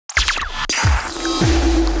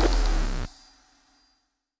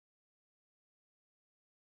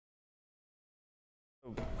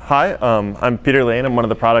Hi, I'm Peter Lane. I'm one of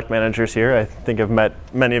the product managers here. I think I've met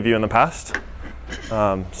many of you in the past.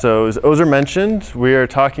 So as Ozer mentioned, we are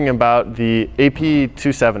talking about the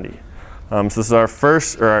AP270. So this is our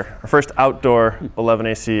first outdoor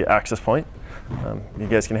 11AC access point. You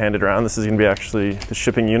guys can hand it around. This is going to be actually the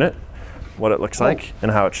shipping unit, what it looks like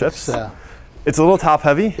and how it ships. It's a little top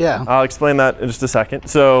heavy. Yeah. I'll explain that in just a second.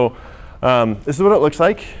 So this is what it looks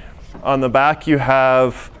like. On the back you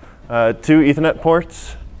have 2 Ethernet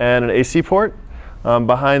ports and an AC port.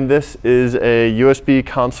 Behind this is a USB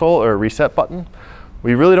console or a reset button.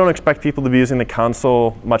 We really don't expect people to be using the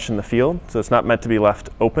console much in the field, so it's not meant to be left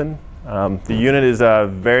open. The unit is a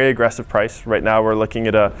very aggressive price. Right now we're looking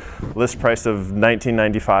at a list price of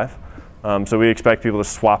 $19.95. So we expect people to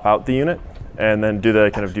swap out the unit and then do the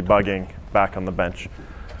kind of debugging back on the bench.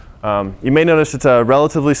 You may notice it's a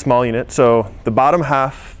relatively small unit. So the bottom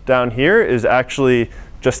half down here is actually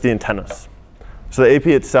just the antennas. So the AP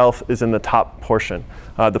itself is in the top portion.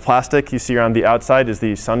 The plastic you see around the outside is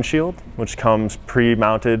the sun shield, which comes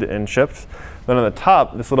pre-mounted and shipped. Then on the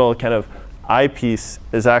top, this little kind of eyepiece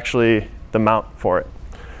is actually the mount for it.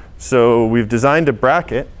 So we've designed a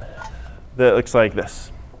bracket that looks like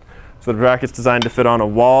this. So the bracket's designed to fit on a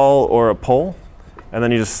wall or a pole, and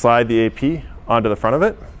then you just slide the AP onto the front of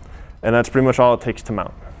it, and that's pretty much all it takes to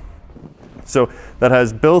mount. So that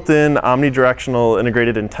has built-in omnidirectional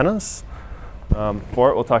integrated antennas. For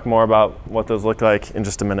it, we'll talk more about what those look like in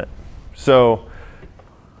just a minute. So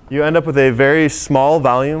you end up with a very small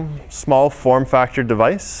volume, small form factor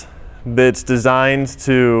device that's designed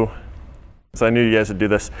to, so I knew you guys would do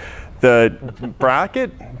this. The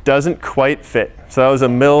bracket doesn't quite fit. So that was a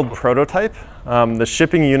milled prototype. The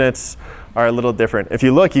shipping units are a little different. If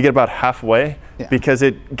you look, you get about halfway because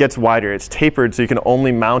it gets wider. It's tapered so you can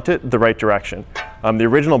only mount it the right direction. The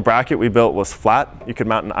original bracket we built was flat. You could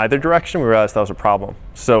mount in either direction. We realized that was a problem.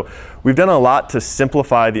 So we've done a lot to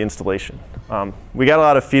simplify the installation. We got a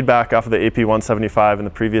lot of feedback off of the AP175 and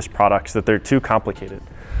the previous products that they're too complicated.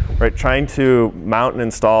 Right? Trying to mount and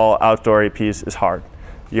install outdoor APs is hard.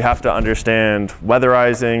 You have to understand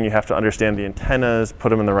weatherizing, you have to understand the antennas,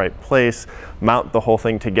 put them in the right place, mount the whole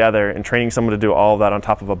thing together, and training someone to do all of that on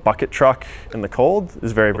top of a bucket truck in the cold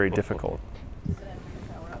is very, very difficult.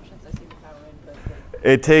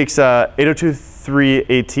 It takes 8023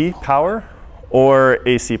 AT power or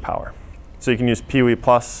AC power. So you can use PoE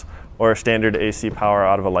Plus or standard AC power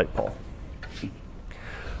out of a light pole.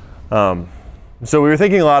 So we were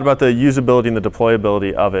thinking a lot about the usability and the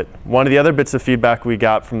deployability of it. One of the other bits of feedback we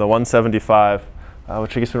got from the 175,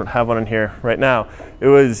 which I guess we don't have one in here right now, it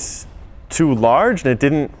was too large and it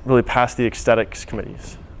didn't really pass the aesthetics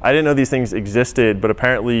committees. I didn't know these things existed, but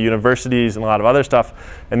apparently universities and a lot of other stuff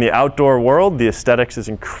in the outdoor world, the aesthetics is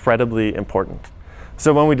incredibly important.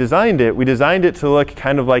 So when we designed it to look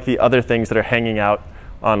kind of like the other things that are hanging out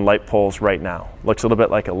on light poles right now. Looks a little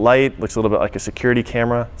bit like a light, looks a little bit like a security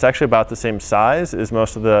camera. It's actually about the same size as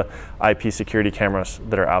most of the IP security cameras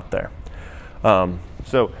that are out there.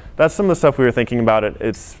 So that's some of the stuff we were thinking about it.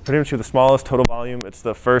 It's pretty much the smallest total volume. It's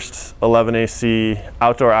the first 11AC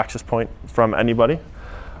outdoor access point from anybody.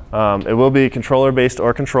 It will be controller-based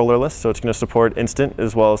or controllerless, so it's going to support instant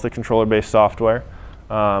as well as the controller-based software.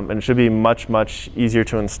 And it should be much, much easier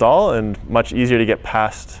to install and much easier to get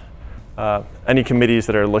past any committees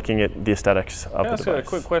that are looking at the aesthetics of the device. Can I ask a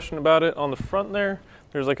quick question about it? On the front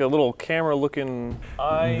there's like a little camera-looking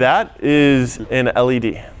eye. That is an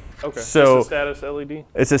LED. Okay, so it's a status LED?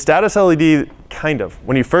 It's a status LED, kind of.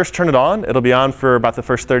 When you first turn it on, it'll be on for about the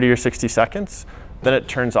first 30 or 60 seconds. Then it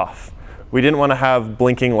turns off. We didn't want to have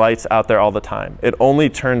blinking lights out there all the time. It only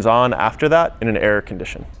turns on after that in an error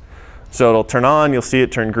condition. So it'll turn on, you'll see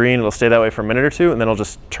it turn green, it'll stay that way for a minute or two, and then it'll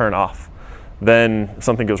just turn off. Then if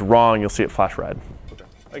something goes wrong, you'll see it flash red. Okay,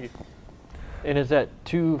 thank you. And is that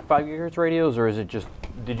 2 5 GHz radios, or is it just,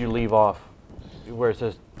 did you leave off where it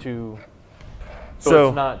says 2? So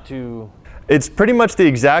it's not 2. It's pretty much the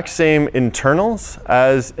exact same internals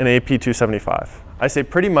as an AP275. I say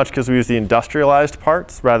pretty much because we use the industrialized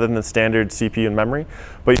parts rather than the standard CPU and memory.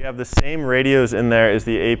 But you have the same radios in there as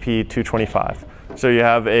the AP225. So you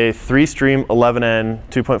have a 3-stream 11N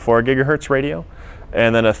 2.4 gigahertz radio,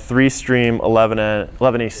 and then a 3-stream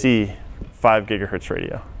 11AC 5 gigahertz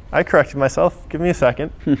radio. I corrected myself. Give me a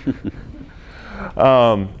second.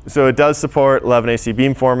 So it does support 11AC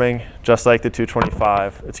beamforming, just like the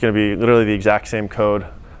 225. It's going to be literally the exact same code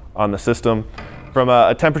on the system. From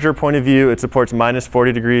a temperature point of view, it supports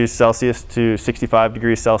 -40 degrees Celsius to 65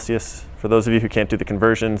 degrees Celsius. For those of you who can't do the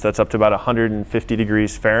conversions, that's up to about 150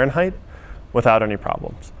 degrees Fahrenheit without any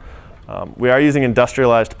problems. We are using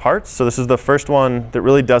industrialized parts, so this is the first one that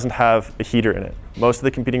really doesn't have a heater in it. Most of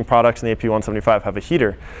the competing products in the AP175 have a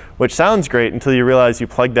heater, which sounds great until you realize you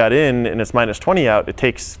plug that in and it's -20 out. It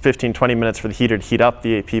takes 15-20 minutes for the heater to heat up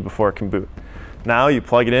the AP before it can boot. Now you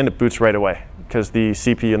plug it in, it boots right away because the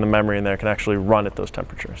CPU and the memory in there can actually run at those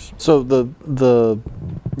temperatures. So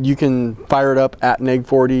you can fire it up at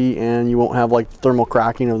 -40 and you won't have like thermal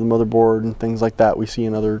cracking of the motherboard and things like that we see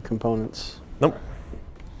in other components? Nope.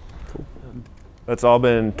 That's all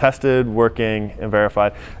been tested, working, and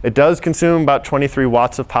verified. It does consume about 23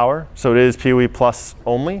 watts of power, so it is PoE plus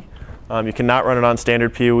only. You cannot run it on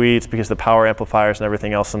standard PoE. It's because the power amplifiers and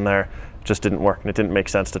everything else in there just didn't work, and it didn't make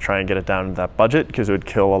sense to try and get it down to that budget because it would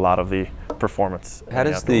kill a lot of the performance. How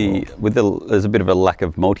does there's a bit of a lack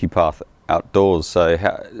of multipath outdoors, so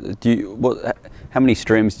how many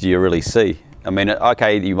streams do you really see? I mean,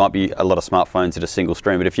 okay, you might be a lot of smartphones at a single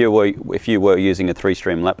stream, but if you were using a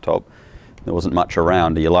 3-stream laptop, there wasn't much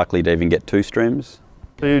around. Are you likely to even get 2 streams?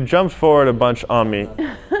 So you jumped forward a bunch on me.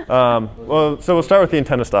 So we'll start with the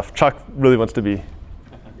antenna stuff. Chuck really wants to be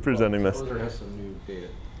presenting this.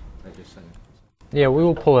 Yeah, we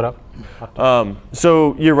will pull it up.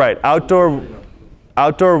 So you're right.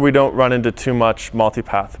 Outdoor, we don't run into too much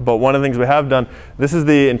multipath. But one of the things we have done, this is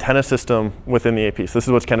the antenna system within the AP. So this is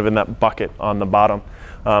what's kind of in that bucket on the bottom.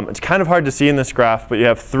 It's kind of hard to see in this graph, but you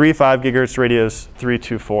have 3 5 gigahertz radios, 3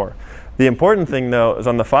 2.4. The important thing, though, is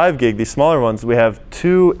on the 5 gig, these smaller ones, we have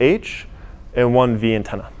 2 H and 1 V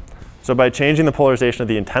antenna. So by changing the polarization of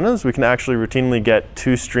the antennas, we can actually routinely get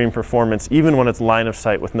 2-stream performance, even when it's line of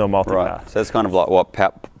sight with no multipath. Right. So that's kind of like what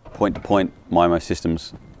point-to-point MIMO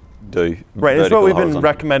systems do. Right. It's what we've been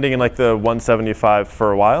recommending in like the 175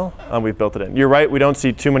 for a while. We've built it in. You're right. We don't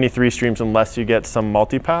see too many 3 streams unless you get some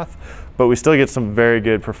multipath, but we still get some very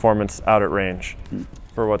good performance out at range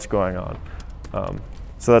for what's going on.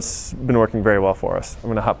 So that's been working very well for us. I'm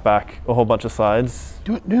going to hop back a whole bunch of slides.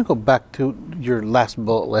 Do you go back to your last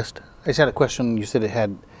bullet list? I just had a question. You said it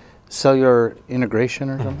had cellular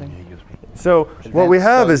integration or something? So what we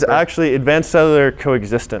have is actually advanced cellular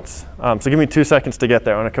coexistence. So give me 2 seconds to get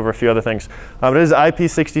there. I want to cover a few other things. It is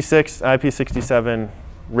IP66, IP67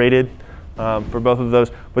 rated for both of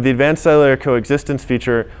those. But the advanced cellular coexistence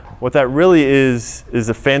feature, what that really is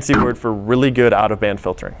a fancy word for really good out-of-band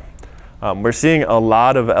filtering. We're seeing a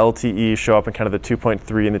lot of LTE show up in kind of the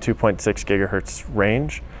 2.3 and the 2.6 gigahertz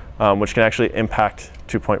range, which can actually impact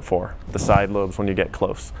 2.4, the side lobes when you get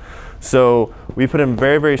close. So we put in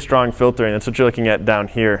very, very strong filtering. That's what you're looking at down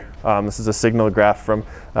here. This is a signal graph from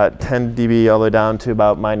 10 dB all the way down to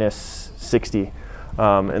about -60.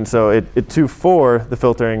 And so at 2.4, the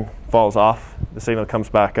filtering falls off. The signal comes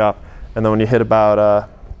back up. And then when you hit about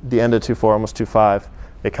the end of 2.4, almost 2.5,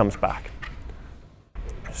 it comes back.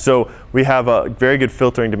 So we have a very good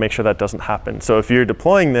filtering to make sure that doesn't happen. So if you're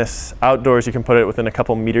deploying this outdoors, you can put it within a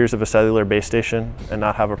couple meters of a cellular base station and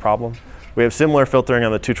not have a problem. We have similar filtering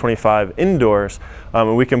on the 225 indoors,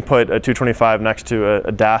 and we can put a 225 next to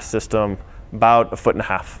a DAS system about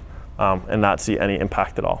 1.5 feet and not see any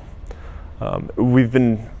impact at all. We've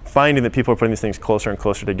been finding that people are putting these things closer and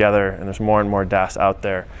closer together, and there's more and more DAS out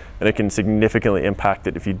there, and it can significantly impact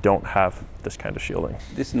it if you don't have this kind of shielding.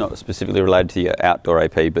 This is not specifically related to your outdoor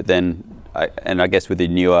AP, but then, and I guess with the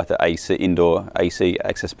newer, the AC, indoor AC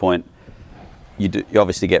access point, you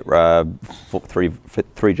obviously get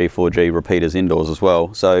 3G, 4G repeaters indoors as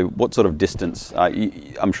well. So what sort of distance,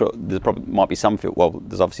 I'm sure there probably might be some,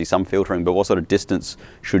 there's obviously some filtering, but what sort of distance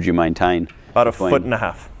should you maintain? About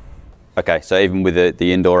 1.5 feet. Okay, so even with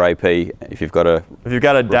the indoor AP, if you've got a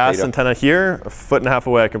DAS antenna here, 1.5 feet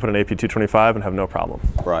away, I can put an AP225 and have no problem.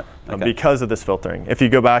 Right. Okay. Because of this filtering. If you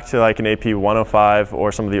go back to like an AP105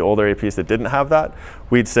 or some of the older APs that didn't have that,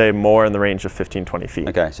 we'd say more in the range of 15-20 feet.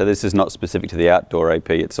 Okay, so this is not specific to the outdoor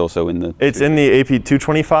AP, it's also in the... It's in the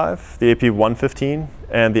AP225, the AP115,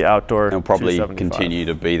 and the outdoor It'll probably 275. continue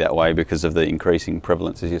to be that way because of the increasing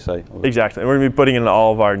prevalence, as you say. Exactly, and we're going to be putting in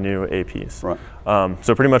all of our new APs. Right.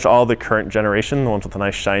 So pretty much all the current generation, the ones with the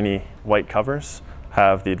nice shiny white covers,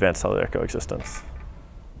 have the advanced cellular coexistence.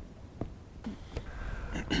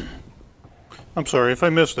 I'm sorry, if I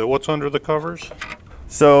missed it, what's under the covers?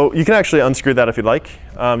 So you can actually unscrew that if you'd like.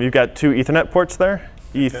 You've got 2 Ethernet ports there,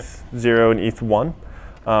 ETH0 and ETH1.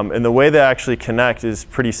 And the way they actually connect is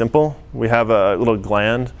pretty simple. We have a little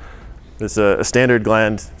gland. There's a standard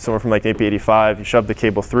gland, somewhere from like AP85. You shove the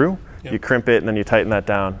cable through, you crimp it, and then you tighten that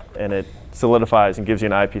down, and it solidifies and gives you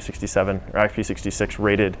an IP67 or IP66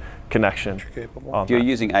 rated connection. If you're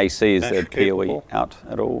using AC, is there PoE out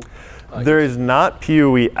at all? There is not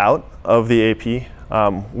PoE out of the AP.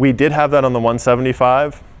 We did have that on the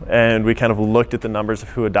 175, and we kind of looked at the numbers of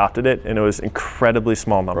who adopted it, and it was incredibly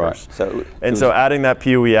small numbers. Right. So adding that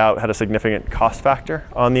PoE out had a significant cost factor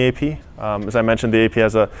on the AP. As I mentioned, the AP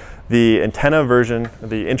has the antenna version,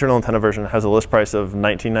 the internal antenna version has a list price of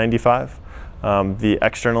 $19.95. The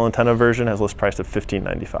external antenna version has a list price of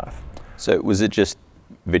 $15.95. So was it just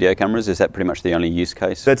video cameras? Is that pretty much the only use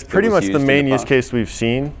case? That's pretty much the main use past? case we've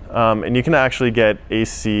seen. And you can actually get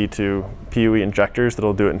AC to PoE injectors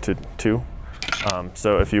that'll do it into two.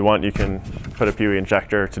 So if you want, you can put a PoE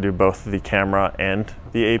injector to do both the camera and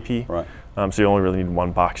the AP. Right. So you only really need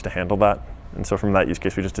one box to handle that. And so from that use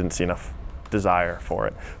case, we just didn't see enough desire for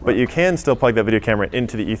it. But you can still plug that video camera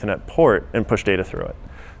into the Ethernet port and push data through it,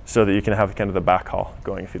 so that you can have kind of the backhaul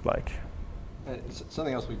going if you'd like.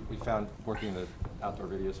 Something else we found working in the outdoor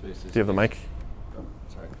video space is... Do you have the mic? Oh,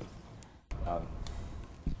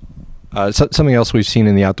 sorry. Something else we've seen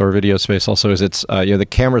in the outdoor video space also is it's the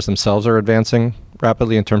cameras themselves are advancing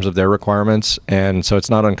rapidly in terms of their requirements, and so it's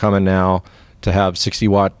not uncommon now to have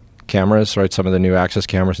 60-watt cameras, right? Some of the new Axis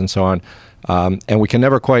cameras and so on, and we can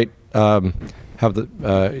never quite have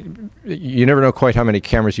the. You never know quite how many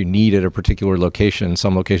cameras you need at a particular location.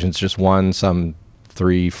 Some locations just one, some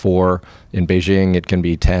 3, 4. In Beijing, it can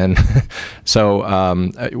be 10. So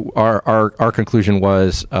our conclusion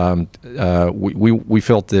was we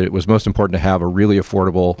felt that it was most important to have a really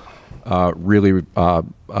affordable, really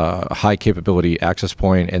high capability access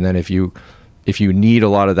point, and then if you need a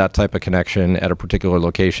lot of that type of connection at a particular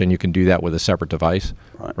location, you can do that with a separate device,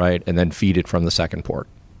 right? And then feed it from the second port.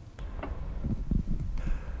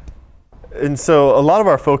 And so a lot of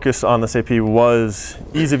our focus on this AP was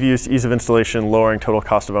ease of use, ease of installation, lowering total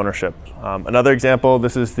cost of ownership. Another example,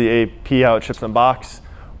 this is the AP, how it ships in a box.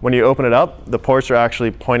 When you open it up, the ports are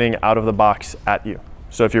actually pointing out of the box at you.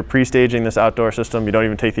 So if you're pre-staging this outdoor system, you don't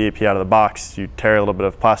even take the AP out of the box. You tear a little bit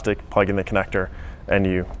of plastic, plug in the connector, and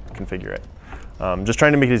you configure it. Just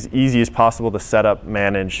trying to make it as easy as possible to set up,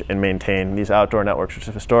 manage, and maintain these outdoor networks, which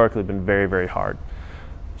have historically been very, very hard.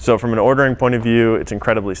 So from an ordering point of view, it's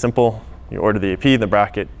incredibly simple. You order the AP, the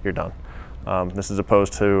bracket, you're done. This is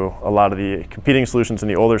opposed to a lot of the competing solutions and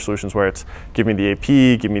the older solutions where it's give me the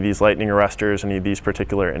AP, give me these lightning arresters, I need these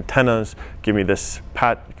particular antennas, give me this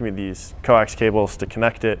give me these coax cables to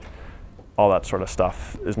connect it. All that sort of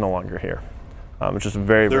stuff is no longer here. It's just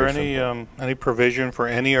very, very simple. Is there any provision for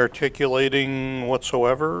any articulating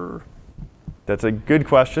whatsoever? That's a good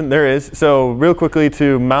question. There is. So real quickly,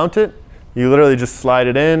 to mount it, you literally just slide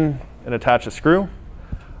it in and attach a screw.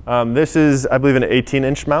 This is, I believe, an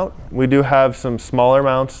 18-inch mount. We do have some smaller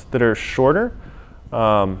mounts that are shorter.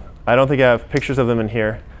 I don't think I have pictures of them in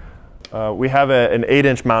here. We have an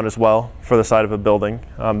 8-inch mount as well for the side of a building.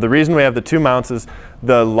 The reason we have the two mounts is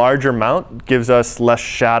the larger mount gives us less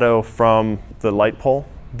shadow from the light pole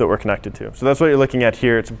that we're connected to. So that's what you're looking at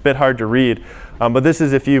here. It's a bit hard to read, but this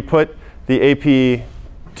is if you put the AP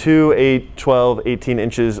 2, 8, 12, 18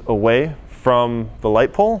 inches away from the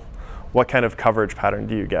light pole, what kind of coverage pattern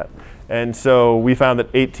do you get? And so we found that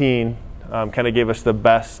 18 kind of gave us the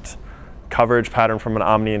best coverage pattern from an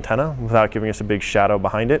Omni antenna without giving us a big shadow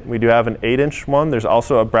behind it. We do have an 8-inch one. There's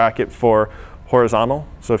also a bracket for horizontal.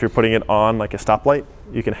 So if you're putting it on like a stoplight,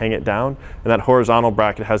 you can hang it down. And that horizontal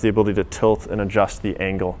bracket has the ability to tilt and adjust the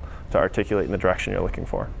angle to articulate in the direction you're looking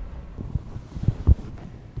for.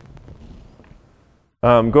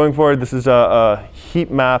 Going forward, this is a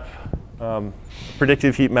heat map,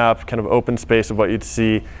 predictive heat map, kind of open space of what you'd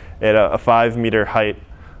see at a 5-meter height.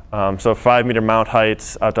 So 5-meter mount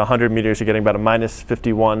heights, out to 100 meters, you're getting about a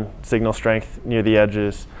 -51 signal strength near the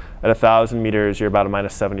edges. At 1,000 meters, you're about a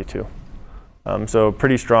 -72. So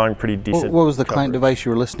pretty strong, pretty decent. What was the coverage. client device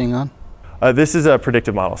you were listening on? This is a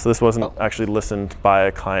predictive model, so this wasn't actually listened by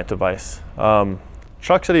a client device.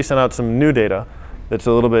 Chuck said he sent out some new data that's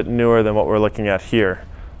a little bit newer than what we're looking at here.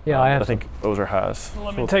 Yeah, I think Ozer has.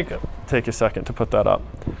 Let So me take it. take a second to put that up.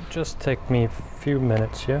 Just take me a few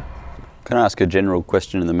minutes, yeah? Can I ask a general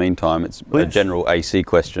question in the meantime? It's Please. a general AC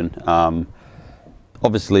question.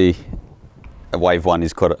 Obviously, Wave 1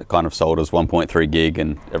 is kind of sold as 1.3 gig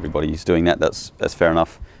and everybody's doing that. That's fair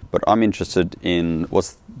enough. But I'm interested in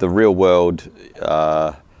what's the real world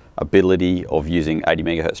ability of using 80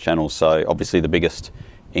 megahertz channels. So obviously the biggest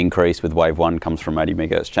increase with Wave 1 comes from 80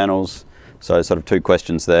 megahertz channels. So sort of two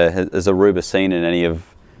questions there. Has Aruba seen in any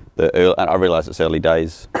of the early, I realise it's early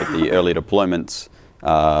days, but the early deployments,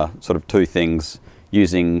 sort of two things, you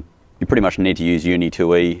pretty much need to use Uni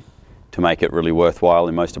 2E to make it really worthwhile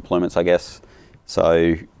in most deployments, I guess.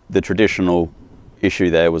 So the traditional issue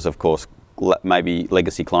there was, of course, maybe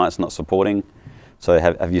legacy clients not supporting. So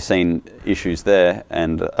have you seen issues there?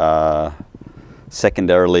 And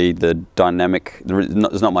Secondarily, the dynamic,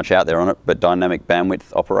 there's not much out there on it, but dynamic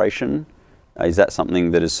bandwidth operation, is that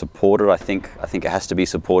something that is supported? I think it has to be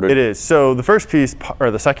supported. It is. So the first piece,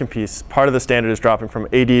 or the second piece, part of the standard is dropping from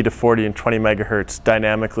 80 to 40 and 20 megahertz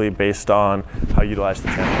dynamically based on how utilized the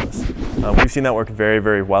channel is. We've seen that work very,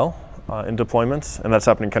 very well in deployments, and that's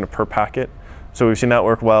happening kind of per packet. So we've seen that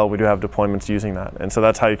work well. We do have deployments using that. And so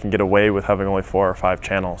that's how you can get away with having only 4 or 5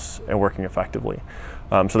 channels and working effectively.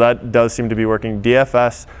 So that does seem to be working.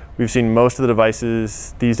 DFS, we've seen most of the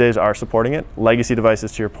devices these days are supporting it. Legacy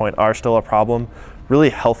devices, to your point, are still a problem.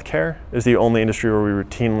 Really, healthcare is the only industry where we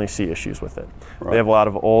routinely see issues with it. Right. They have a lot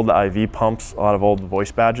of old IV pumps, a lot of old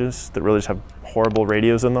voice badges that really just have horrible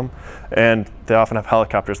radios in them. And they often have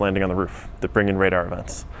helicopters landing on the roof that bring in radar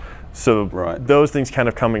events. So those things kind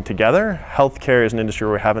of coming together. Healthcare is an industry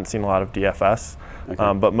where we haven't seen a lot of DFS.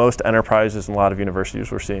 Okay. But most enterprises and a lot of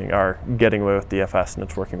universities we're seeing are getting away with DFS, and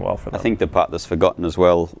it's working well for them. I think the part that's forgotten as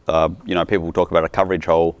well, people talk about a coverage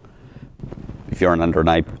hole. If you're under an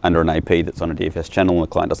AP that's on a DFS channel and the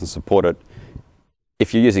client doesn't support it,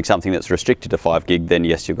 if you're using something that's restricted to 5 gig, then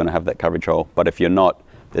yes, you're going to have that coverage hole. But if you're not,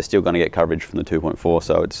 they're still going to get coverage from the 2.4.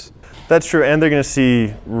 So it's that's true, and they're going to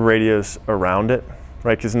see radios around it.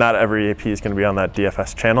 Right, because not every AP is going to be on that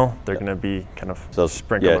DFS channel. They're going to be kind of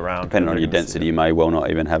sprinkled around. Depending on your density, you may well not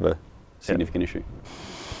even have a significant issue.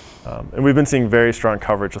 And we've been seeing very strong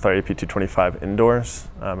coverage with our AP225 indoors,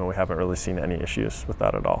 and we haven't really seen any issues with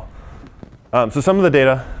that at all. So some of the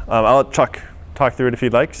data, I'll let Chuck talk through it if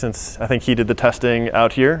he'd like, since I think he did the testing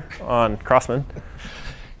out here on Crossman.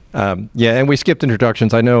 Yeah, and we skipped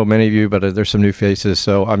introductions. I know many of you, but there's some new faces.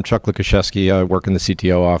 So I'm Chuck Lukaszewski. I work in the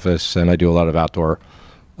CTO office, and I do a lot of outdoor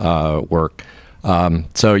work.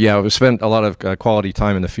 So yeah, we've spent a lot of quality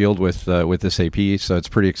time in the field with this AP, so it's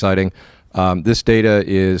pretty exciting. This data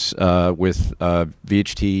is with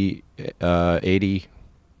VHT 80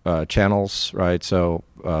 channels, right? So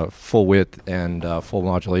full width and full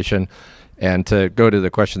modulation. And to go to the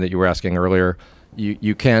question that you were asking earlier,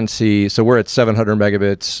 you can see, so we're at 700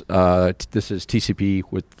 megabits. This is TCP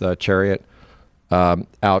with Chariot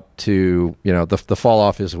out to, the fall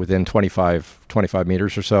off is within 25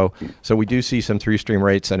 meters or so. So we do see some 3-stream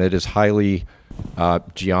rates, and it is highly it's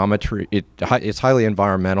highly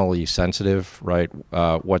environmentally sensitive, right?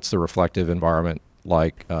 What's the reflective environment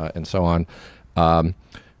like, and so on.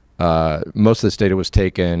 Most of this data was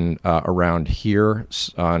taken around here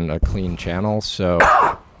on a clean channel, so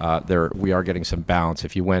we are getting some bounce.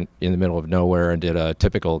 If you went in the middle of nowhere and did a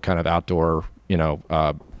typical kind of outdoor,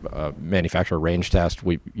 manufacturer range test,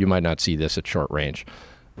 you might not see this at short range.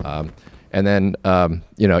 And then,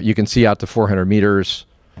 you can see out to 400 meters,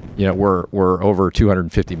 we're over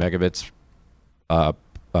 250 megabits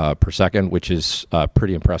per second, which is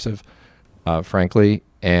pretty impressive, frankly.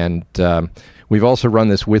 And we've also run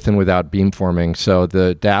this with and without beamforming. So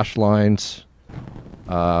the dashed lines,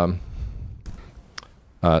 the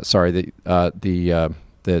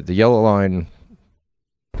yellow line.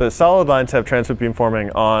 The solid lines have transmit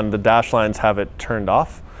beamforming on. The dash lines have it turned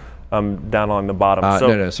off down along the bottom.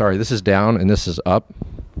 No, sorry. This is down and this is up.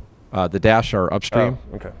 The dash are upstream.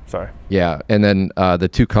 Oh, okay, sorry. Yeah, and then the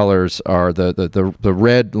two colors are the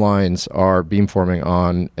red lines are beamforming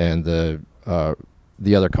on, and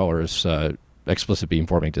the other color is explicit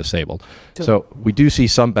beamforming disabled. So we do see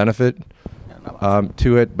some benefit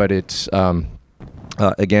to it, but it's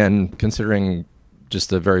again, considering just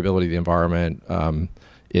the variability of the environment,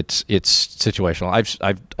 it's situational.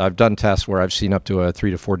 I've done tests where I've seen up to a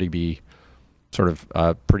 3 to 4 dB sort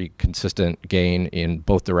of pretty consistent gain in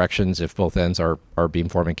both directions if both ends are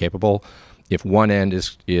beamforming capable. If one end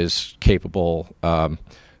is capable,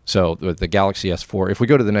 so the Galaxy S4. If we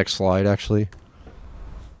go to the next slide, actually.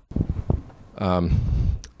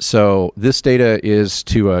 So this data is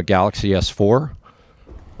to a Galaxy S4,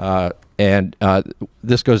 and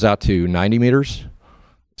this goes out to 90 meters.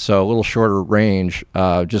 So a little shorter range,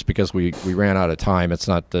 just because we ran out of time. It's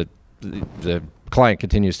not the client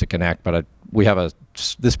continues to connect, but we have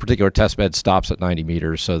this particular test bed stops at 90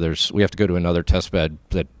 meters. So we have to go to another test bed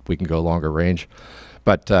that we can go longer range.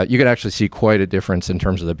 But you can actually see quite a difference in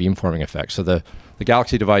terms of the beamforming effect. So the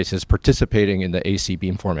Galaxy device is participating in the AC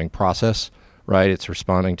beamforming process, right? It's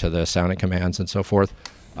responding to the sounding commands and so forth,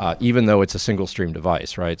 even though it's a single stream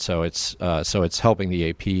device, right? So it's helping the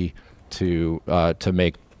AP to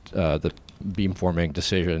make the beamforming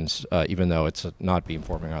decisions, even though it's not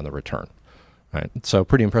beamforming on the return, right? So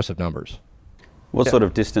pretty impressive numbers. What sort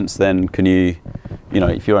of distance then can you,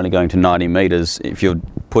 if you're only going to 90 meters, if you're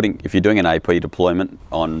doing an AP deployment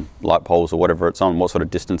on light poles or whatever it's on, what sort of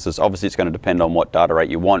distances? Obviously, it's going to depend on what data rate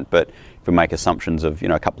you want, but if we make assumptions of,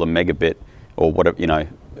 a couple of megabit or whatever, you know,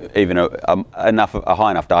 even a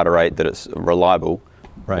high enough data rate that it's reliable,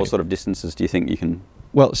 what sort of distances do you think you can?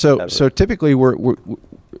 Well, so typically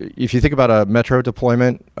if you think about a metro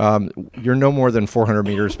deployment, you're no more than 400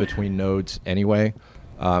 meters between nodes anyway,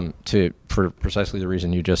 for precisely the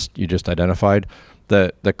reason you just identified.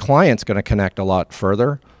 The client's going to connect a lot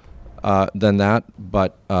further than that,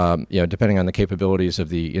 but you know, depending on the capabilities of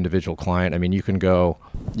the individual client, I mean, you can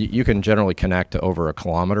generally connect to over 1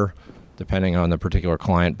 kilometer, depending on the particular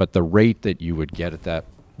client, but the rate that you would get at that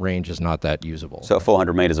range is not that usable. So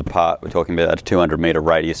 400 meters apart, we're talking about a 200 meter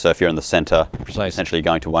radius. So if you're in the center, Precisely. Essentially you're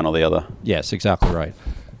going to one or the other. Yes, exactly right.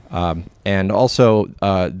 And also,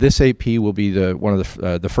 this AP will be one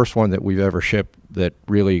of the first one that we've ever shipped that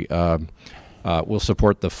really will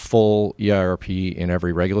support the full EIRP in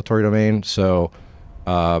every regulatory domain. So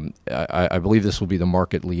I believe this will be the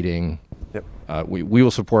market leading. Yep. We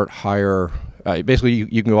will support higher. Basically,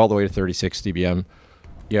 you can go all the way to 36 dBm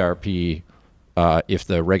EIRP. If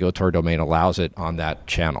the regulatory domain allows it on that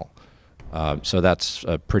channel. So that's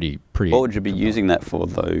pretty. What would you be using that for,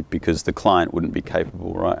 though? Because the client wouldn't be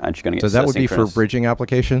capable, right? Aren't you going to get So that would be for bridging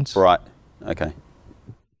applications? Right. Okay.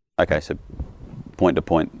 Okay, so point to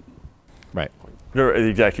point. Right. The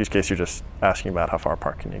exact use case, you're just asking about how far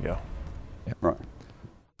apart can you go. Yeah. Right.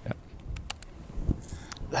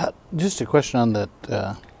 Yeah. Just a question on that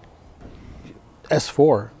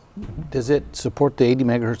S4. Does it support the 80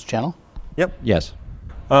 megahertz channel? Yep. Yes.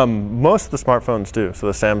 Most of the smartphones do. So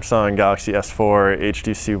the Samsung Galaxy S4,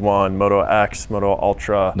 HTC One, Moto X, Moto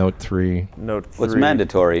Ultra, Note 3. Note 3. Well, it's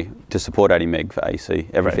mandatory to support 80 meg for AC.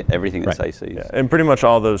 Everything that's AC. Yeah. And pretty much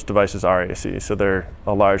all those devices are AC, so they're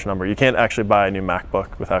a large number. You can't actually buy a new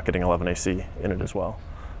MacBook without getting 11 AC in it as well.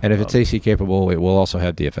 And if it's AC capable, it will also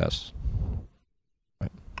have DFS.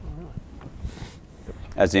 Right.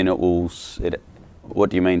 As in, what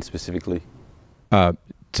do you mean specifically?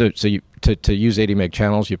 To use 80 meg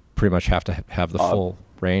channels, you pretty much have to have the full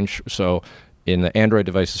range. So in the Android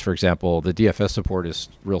devices, for example, the DFS support is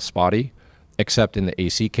real spotty, except in the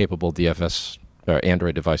AC capable DFS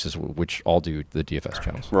Android devices, which all do the DFS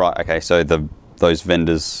channels. Right. Okay. So those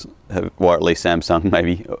vendors have, or at least Samsung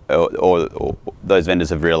maybe, or those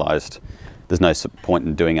vendors have realized there's no point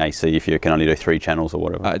in doing AC if you can only do 3 channels or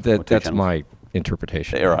whatever. That's channels. my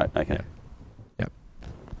interpretation. Yeah, right. Okay. Yeah.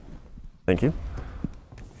 Thank you.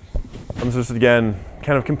 This is again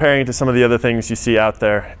kind of comparing to some of the other things you see out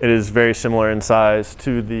there. It is very similar in size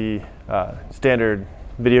to the standard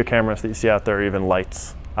video cameras that you see out there, or even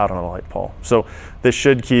lights out on a light pole. So this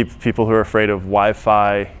should keep people who are afraid of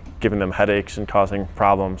Wi-Fi giving them headaches and causing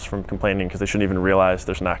problems from complaining, because they shouldn't even realize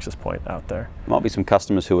there's an access point out there. Might be some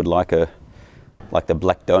customers who would like the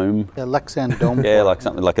black dome. Yeah, Lexan dome. Yeah, like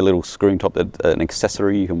something like a little screwing top, an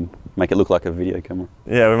accessory. You can make it look like a video camera.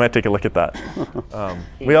 Yeah, we might take a look at that.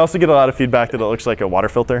 We also get a lot of feedback that it looks like a water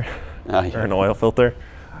filter or an oil filter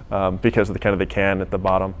because of the can at the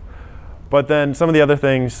bottom. But then some of the other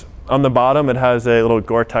things, on the bottom it has a little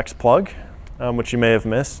Gore-Tex plug, which you may have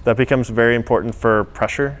missed. That becomes very important for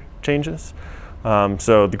pressure changes.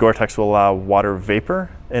 So the Gore-Tex will allow water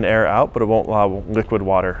vapor and air out, but it won't allow liquid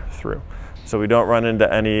water through. So we don't run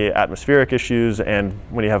into any atmospheric issues, and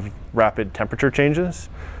when you have rapid temperature changes,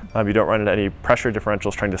 you don't run into any pressure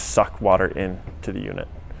differentials trying to suck water into the unit,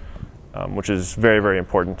 which is very, very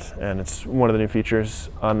important, and it's one of the new features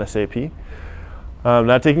on this AP.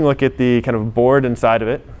 Now taking a look at the kind of board inside of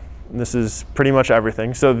it, this is pretty much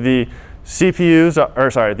everything. So the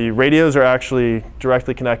the radios are actually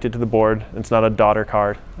directly connected to the board. It's not a daughter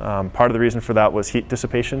card. Part of the reason for that was heat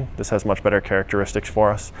dissipation. This has much better characteristics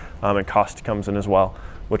for us, and cost comes in as well,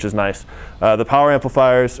 which is nice. The power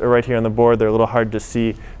amplifiers are right here on the board. They're a little hard to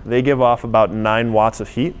see. They give off about 9 watts of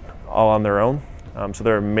heat all on their own. So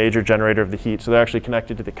they're a major generator of the heat. So they're actually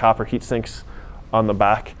connected to the copper heat sinks on the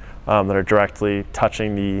back that are directly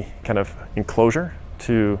touching the kind of enclosure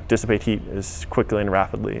to dissipate heat as quickly and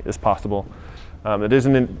rapidly as possible. It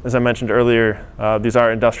isn't, as I mentioned earlier, these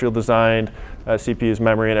are industrial designed, CPUs,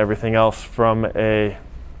 memory, and everything else from a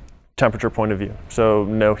temperature point of view. So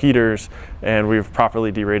no heaters, and we've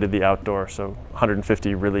properly derated the outdoor, so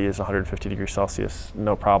 150 really is 150 degrees Celsius,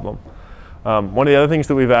 no problem. One of the other things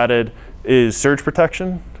that we've added is surge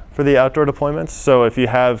protection for the outdoor deployments. So if you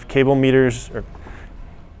have cable meters or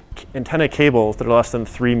antenna cables that are less than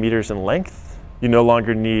 3 meters in length, you no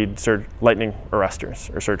longer need lightning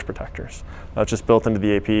arresters or surge protectors. It's just built into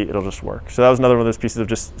the AP, it'll just work. So that was another one of those pieces of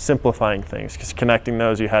just simplifying things, because connecting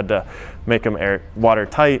those, you had to make them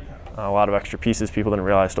watertight, a lot of extra pieces people didn't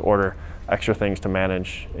realize to order, extra things to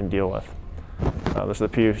manage and deal with. Those are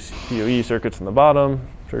the PoE circuits in the bottom,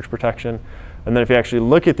 surge protection. And then if you actually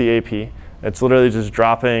look at the AP, It's literally just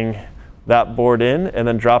dropping that board in and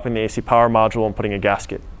then dropping the AC power module and putting a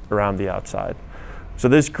gasket around the outside. So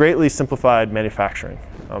this greatly simplified manufacturing.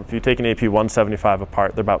 If you take an AP175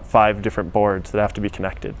 apart, there are about 5 different boards that have to be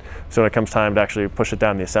connected. So when it comes time to actually push it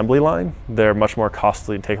down the assembly line, they're much more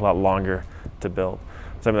costly and take a lot longer to build.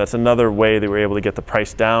 So I mean, that's another way that we're able to get the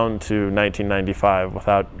price down to $1995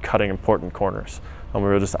 without cutting important corners. And we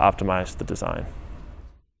were just optimize the design.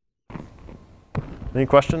 Any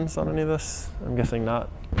questions on any of this? I'm guessing not.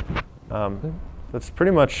 That's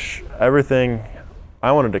pretty much everything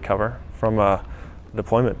I wanted to cover from a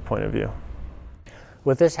deployment point of view.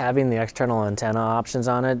 With this having the external antenna options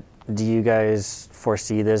on it, do you guys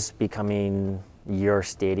foresee this becoming your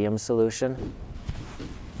stadium solution?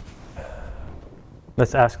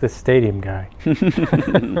 Let's ask the stadium guy. I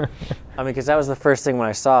mean, because that was the first thing when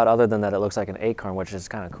I saw it, other than that it looks like an Acorn, which is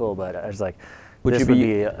kind of cool, but I was like, this would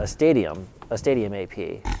be a stadium AP,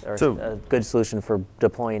 or a good solution for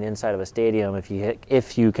deploying inside of a stadium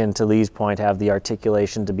if you can, to Lee's point, have the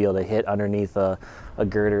articulation to be able to hit underneath a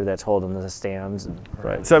girder that's holding the stands.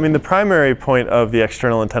 Right. So I mean, the primary point of the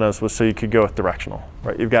external antennas was so you could go with directional.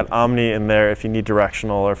 Right. You've got Omni in there if you need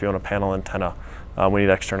directional, or if you want a panel antenna, we need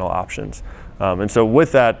external options. And so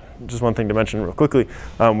with that, just one thing to mention real quickly,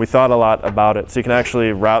 we thought a lot about it. So you can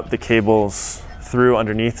actually route the cables through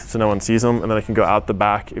underneath so no one sees them, and then they can go out the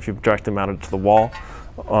back if you've directly mounted to the wall.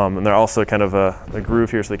 And they're also kind of a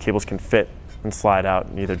groove here so the cables can fit and slide out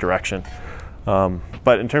in either direction.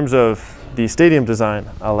 But in terms of the stadium design,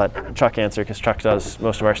 I'll let Chuck answer, because Chuck does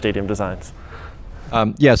most of our stadium designs.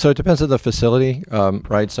 Yeah, so it depends on the facility,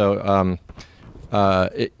 right? So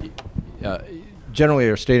generally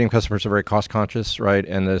our stadium customers are very cost conscious, right?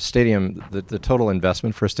 And the stadium, the total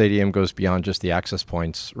investment for a stadium goes beyond just the access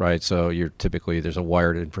points, right? So there's a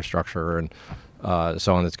wired infrastructure and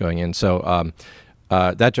so on that's going in. So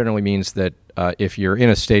that generally means that if you're in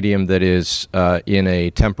a stadium that is in a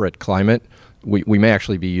temperate climate, we may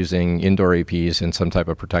actually be using indoor APs in some type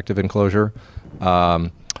of protective enclosure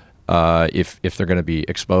if they're going to be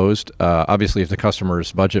exposed. Obviously, if the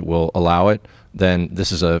customer's budget will allow it, then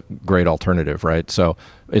this is a great alternative, right? So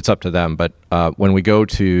it's up to them. But when we go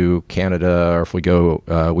to Canada, or if we go,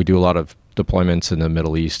 we do a lot of deployments in the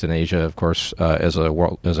Middle East and Asia, of course, as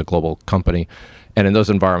a global company. And in those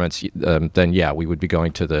environments, then yeah, we would be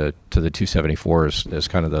going to the 274 as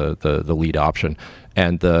kind of the lead option.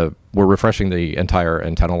 And we're refreshing the entire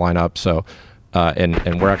antenna lineup. So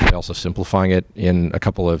and we're actually also simplifying it in a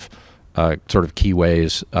couple of sort of key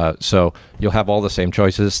ways. So you'll have all the same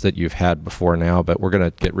choices that you've had before now, but we're going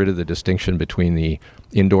to get rid of the distinction between the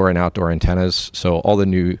indoor and outdoor antennas. So all the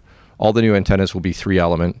new antennas will be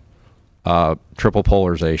 3-element, triple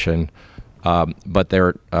polarization. But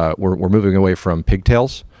we're moving away from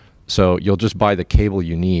pigtails, so you'll just buy the cable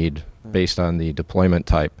you need based on the deployment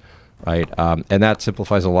type, right? And that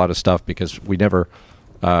simplifies a lot of stuff, because we never.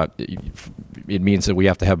 It means that we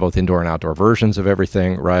have to have both indoor and outdoor versions of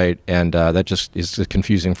everything, right? And that just is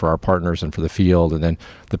confusing for our partners and for the field. And then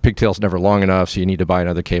the pigtail's never long enough, so you need to buy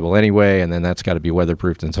another cable anyway, and then that's got to be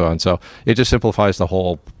weatherproofed and so on. So it just simplifies the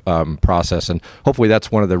whole process, and hopefully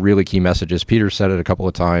that's one of the really key messages. Peter said it a couple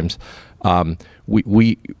of times.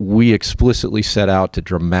 We explicitly set out to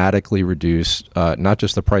dramatically reduce not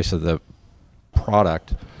just the price of the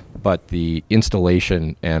product, but the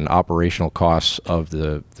installation and operational costs of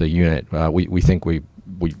the unit. We think we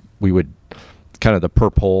would kind of the per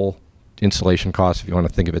pole installation cost, if you want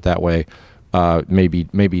to think of it that way,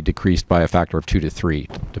 maybe decreased by a factor of 2 to 3,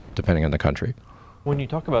 depending on the country. When you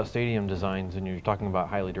talk about stadium designs and you're talking about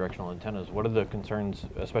highly directional antennas, what are the concerns,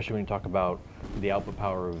 especially when you talk about the output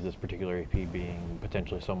power of this particular AP being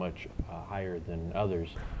potentially so much higher than others?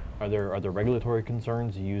 Are there regulatory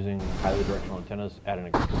concerns using highly directional antennas at an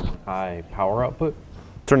extremely high power output?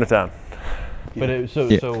 Turn it down. But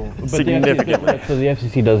significantly. So the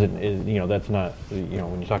FCC doesn't, that's not,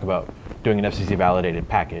 when you talk about doing an FCC validated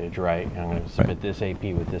package, right? I'm going to submit this AP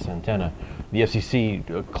with this antenna. The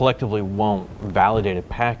FCC collectively won't validate a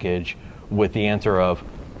package with the answer of,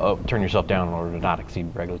 turn yourself down in order to not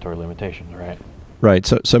exceed regulatory limitations, right? Right.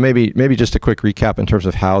 So maybe just a quick recap in terms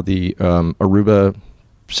of how the Aruba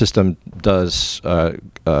system does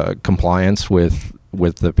compliance with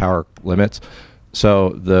the power limits.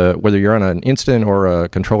 So whether you're on an instant or a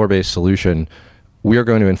controller-based solution, we are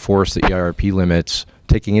going to enforce the EIRP limits,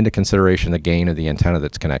 taking into consideration the gain of the antenna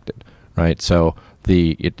that's connected, right? So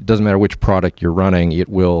it doesn't matter which product you're running, it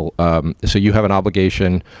will, so you have an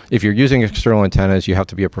obligation. If you're using external antennas, you have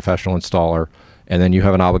to be a professional installer, and then you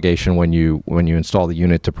have an obligation when you install the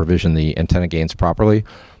unit to provision the antenna gains properly.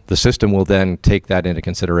 The system will then take that into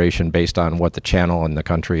consideration based on what the channel and the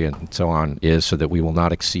country and so on is, so that we will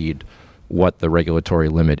not exceed what the regulatory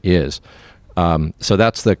limit is. So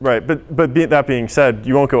that's the right. But that being said,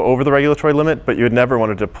 you won't go over the regulatory limit, but you would never want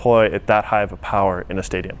to deploy at that high of a power in a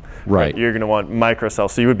stadium. Right. You're going to want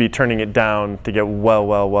microcells, so you would be turning it down to get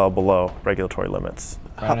well below regulatory limits.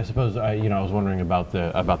 Right, and I suppose I was wondering about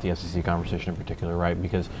the FCC conversation in particular, right?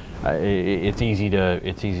 Because it's easy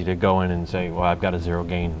to go in and say, well, I've got a zero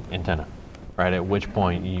gain antenna, right? At which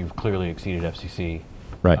point you've clearly exceeded FCC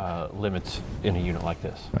limits in a unit like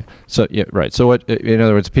this. Right. So yeah, right. So what, in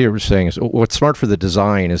other words, Peter was saying is what's smart for the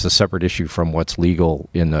design is a separate issue from what's legal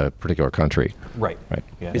in the particular country. Right. Right.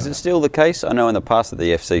 Yeah, Is it still the case? I know in the past that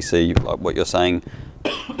the FCC, like what you're saying,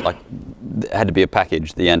 like it had to be a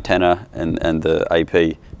package, the antenna and the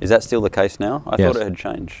AP. Is that still the case now? I thought it had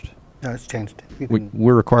changed. No, it's changed.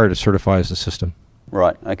 We're required to certify as a system.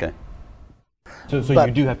 Right. Okay. So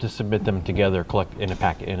you do have to submit them together, collect in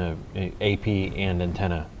a AP and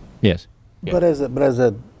antenna. Yes. Yeah. But as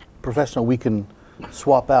a professional, we can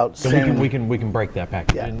swap out. So we can break that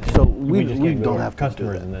package. Yeah. And So we just we can't go don't to have to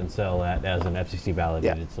customers do that. and then sell that as an FCC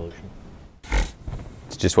validated solution.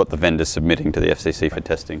 It's just what the vendor's submitting to the FCC for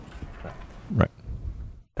testing. Right.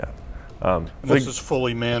 Yeah. This is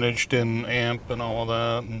fully managed in AMP and all of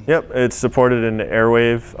that. And Yep, it's supported in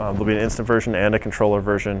Airwave. There'll be an instant version and a controller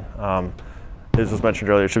version. As was mentioned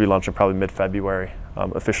earlier, it should be launching probably mid-February.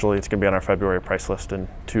 Officially, it's going to be on our February price list in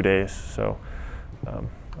 2 days. So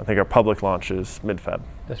I think our public launch is mid-Feb.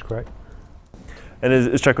 That's correct. And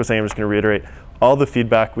as Chuck was saying, I'm just going to reiterate, all the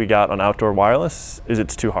feedback we got on outdoor wireless is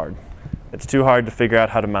it's too hard. It's too hard to figure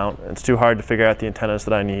out how to mount. It's too hard to figure out the antennas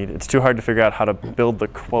that I need. It's too hard to figure out how to build the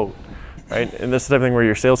quote. Right? And this is the type of thing where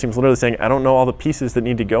your sales team's literally saying, I don't know all the pieces that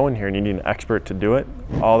need to go in here, and you need an expert to do it.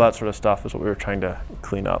 All that sort of stuff is what we were trying to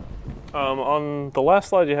clean up. On the last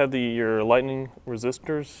slide, you had your lightning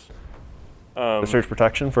resistors. The surge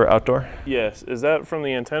protection for outdoor? Yes. Is that from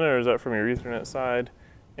the antenna or is that from your Ethernet side?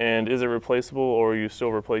 And is it replaceable, or are you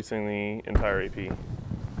still replacing the entire AP?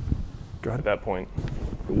 Go ahead. At that point.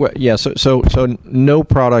 Well, yeah. So no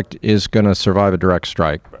product is going to survive a direct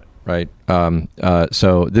strike. Right.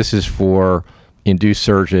 So this is for induced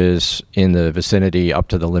surges in the vicinity up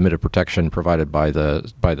to the limit of protection provided by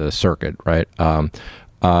the circuit, right?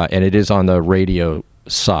 And it is on the radio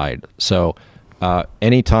side. So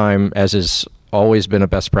anytime, as is always been a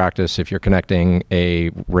best practice, if you're connecting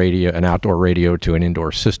an outdoor radio to an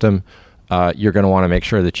indoor system, you're going to want to make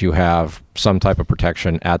sure that you have some type of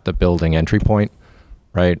protection at the building entry point,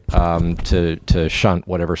 right, to shunt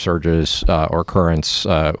whatever surges or currents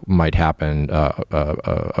might happen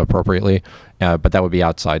appropriately, but that would be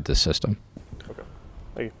outside the system. Okay,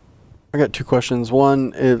 thank you. I got two questions.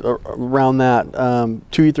 One is around that.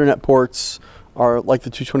 2 Ethernet ports are like the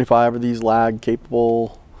 225. Are these lag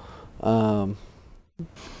capable?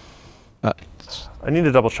 I need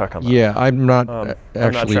to double check on that. Yeah, I'm not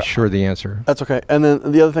actually not sure the answer. That's okay. And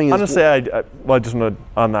then the other thing is, honestly, I just want to,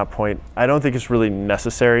 on that point, I don't think it's really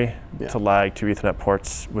necessary to lag 2 Ethernet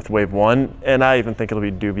ports with Wave 1, and I even think it'll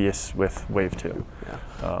be dubious with Wave 2.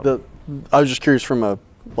 Yeah. I was just curious from a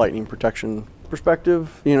lightning protection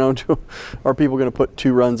perspective, are people going to put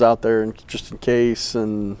 2 runs out there just in case,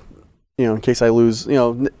 and in case I lose,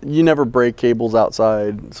 you never break cables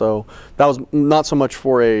outside. So that was not so much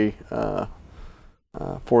for a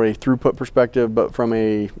throughput perspective, but from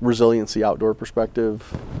a resiliency outdoor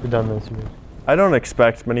perspective. Redundancy. I don't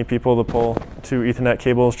expect many people to pull 2 Ethernet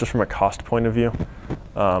cables just from a cost point of view.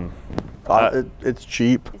 It's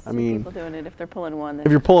cheap. I mean, people doing it if they're pulling one.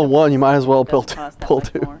 If you're pulling one, you might as well pull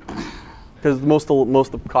 2. Because most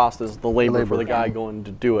of the cost is the labor for the guy going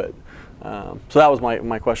to do it. So that was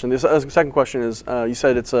my question. The second question is, you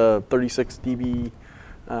said it's a 36 dB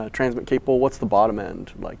transmit capable. What's the bottom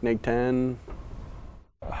end? Like neg 10?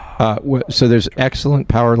 So there's excellent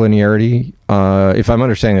power linearity. If I'm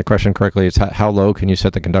understanding the question correctly, it's how low can you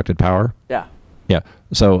set the conducted power? Yeah. Yeah.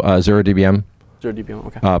 So 0 dBm. 0 dBm.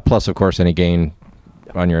 Okay. Plus, of course, any gain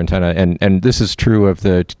on your antenna, and this is true of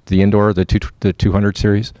the indoor, the 200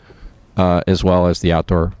 series, as well as the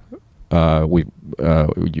outdoor.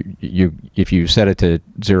 If you set it to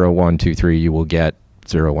 0, 1, 2, 3, you will get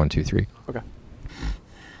 0, 1, 2, 3. Okay.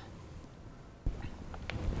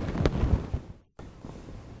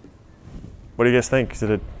 What do you guys think? Is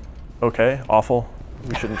it okay? Awful?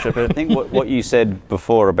 We shouldn't ship it? I think what you said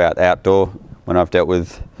before about outdoor, when I've dealt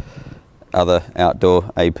with other outdoor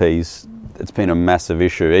APs, it's been a massive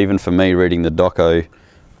issue. Even for me, reading the doco,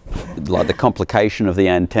 like the complication of the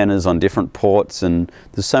antennas on different ports, and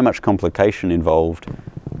there's so much complication involved.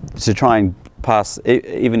 To try and pass,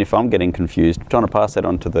 even if I'm getting confused, trying to pass that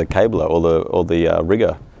onto the cabler or the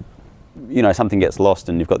rigger, you know, something gets lost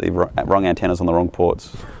and you've got the wrong antennas on the wrong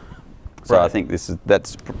ports. So I think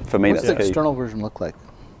that's for me. What's the external version look like?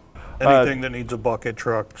 Anything that needs a bucket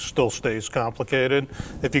truck still stays complicated.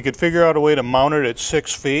 If you could figure out a way to mount it at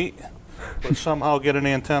 6 feet, but somehow get an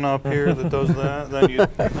antenna up here that does that, then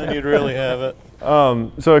you'd really have it.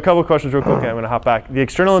 So a couple questions real quick, I'm going to hop back. The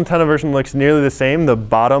external antenna version looks nearly the same. The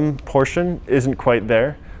bottom portion isn't quite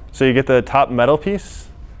there. So you get the top metal piece.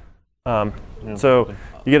 So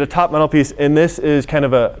you get a top metal piece, and this is kind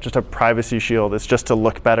of just a privacy shield. It's just to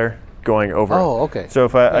look better going over. Oh, okay. So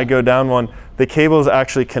if I go down one, the cables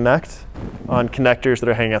actually connect on connectors that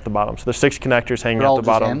are hanging at the bottom. So there's 6 connectors hanging at the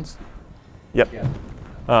bottom. Ends? Yep. Yeah.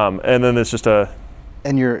 And then there's just a.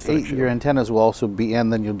 And your antennas will also be,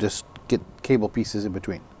 and then you'll just get cable pieces in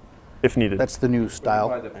between. If needed. That's the new style.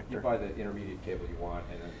 You buy the intermediate cable you want,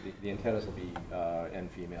 and the antennas will be N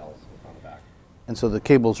females on the back. And so the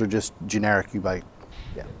cables are just generic. You buy.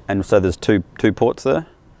 Yeah. And so there's two ports there?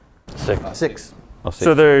 6. Oh, 6.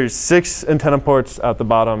 So there's 6 antenna ports at the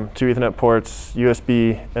bottom, 2 Ethernet ports,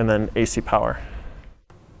 USB, and then AC power.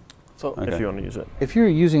 So if you want to use it. If you're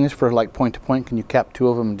using this for like point-to-point, can you cap 2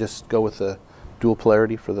 of them and just go with the dual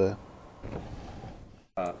polarity for the?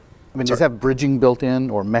 I mean, does it have bridging built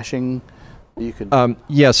in or meshing? You could.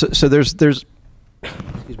 Yeah. So there's excuse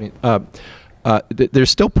me. There's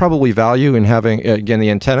still probably value in having again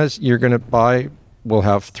the antennas you're going to buy will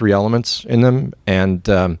have 3 elements in them, and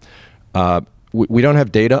we don't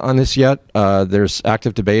have data on this yet. There's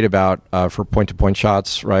active debate about for point-to-point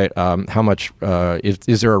shots, right? How much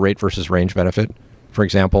is there a rate versus range benefit? For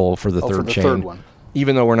example, for the third chain, third one.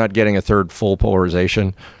 Even though we're not getting a third full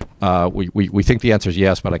polarization, we think the answer is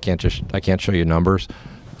yes, but I can't show you numbers.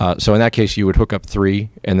 So in that case, you would hook up 3,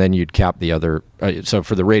 and then you'd cap the other. So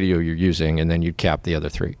for the radio you're using, and then you'd cap the other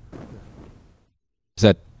 3. Is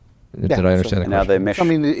that? Yeah, did I understand that? Now they mesh. I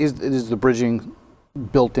mean, is the bridging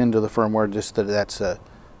built into the firmware, just that's a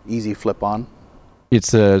easy flip on?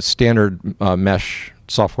 It's a standard mesh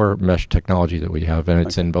software, mesh technology that we have, and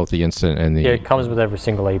it's in both the instant and the... Yeah, it comes with every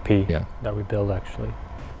single AP that we build, actually.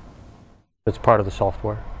 It's part of the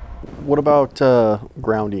software. What about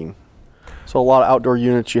grounding? So a lot of outdoor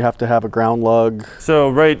units, you have to have a ground lug. So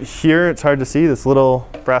right here, it's hard to see, this little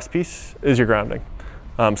brass piece is your grounding.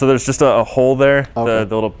 So there's just a hole there. Okay.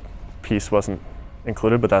 The little piece wasn't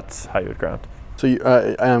included, but that's how you would ground. So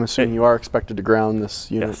I'm assuming you are expected to ground this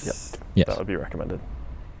unit? Yes. Yes. That would be recommended.